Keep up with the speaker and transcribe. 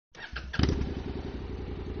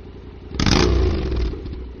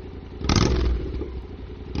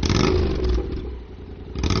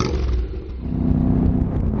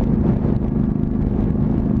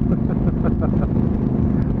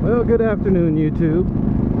Good afternoon, YouTube.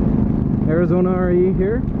 Arizona RE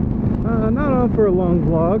here. Not on for a long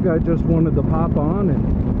vlog. I just wanted to pop on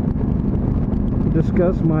and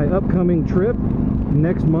discuss my upcoming trip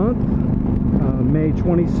next month, May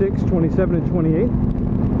 26, 27, and 28.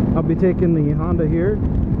 I'll be taking the Honda here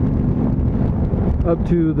up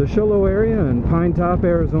to the Sholo area in Pinetop,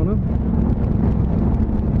 Arizona.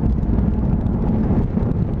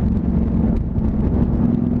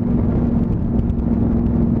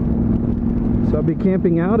 So I'll be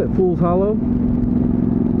camping out at Fool's Hollow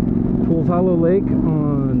Lake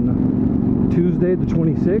on Tuesday the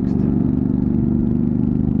 26th.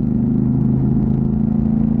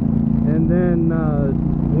 And then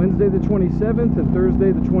Wednesday the 27th and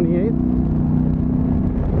Thursday the 28th,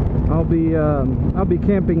 I'll be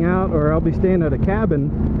camping out, or I'll be staying at a cabin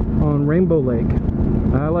on Rainbow Lake.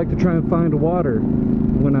 I like to try and find water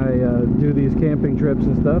when I do these camping trips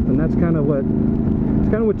and stuff, and that's kind of what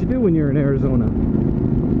you do when you're in Arizona.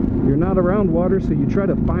 You're not around water, so you try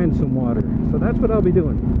to find some water. So that's what I'll be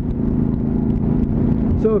doing.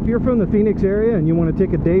 So if you're from the Phoenix area and you want to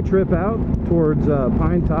take a day trip out towards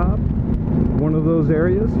Pinetop, one of those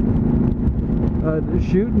areas,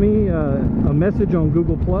 shoot me a message on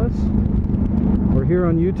Google Plus or here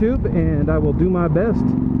on YouTube, and I will do my best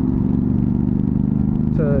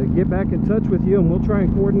to get back in touch with you, and we'll try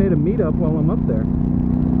and coordinate a meetup while I'm up there.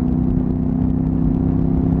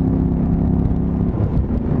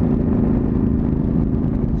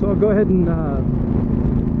 So I'll go ahead and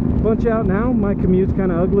bunch out now. My commute's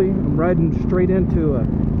kind of ugly. I'm riding straight into a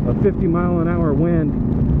 50-mile-an-hour wind.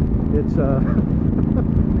 It's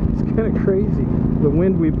it's kind of crazy, the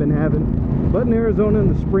wind we've been having. But in Arizona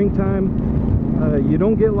in the springtime, you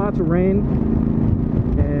don't get lots of rain,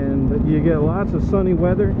 and you get lots of sunny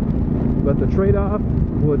weather. But the trade-off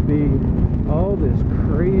would be all this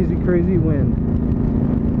crazy wind.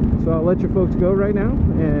 So I'll let you folks go right now,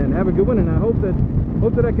 and have a good one. And I hope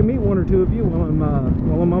that I can meet one or two of you while I'm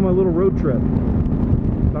on my little road trip.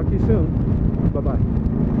 Talk to you soon. Bye-bye.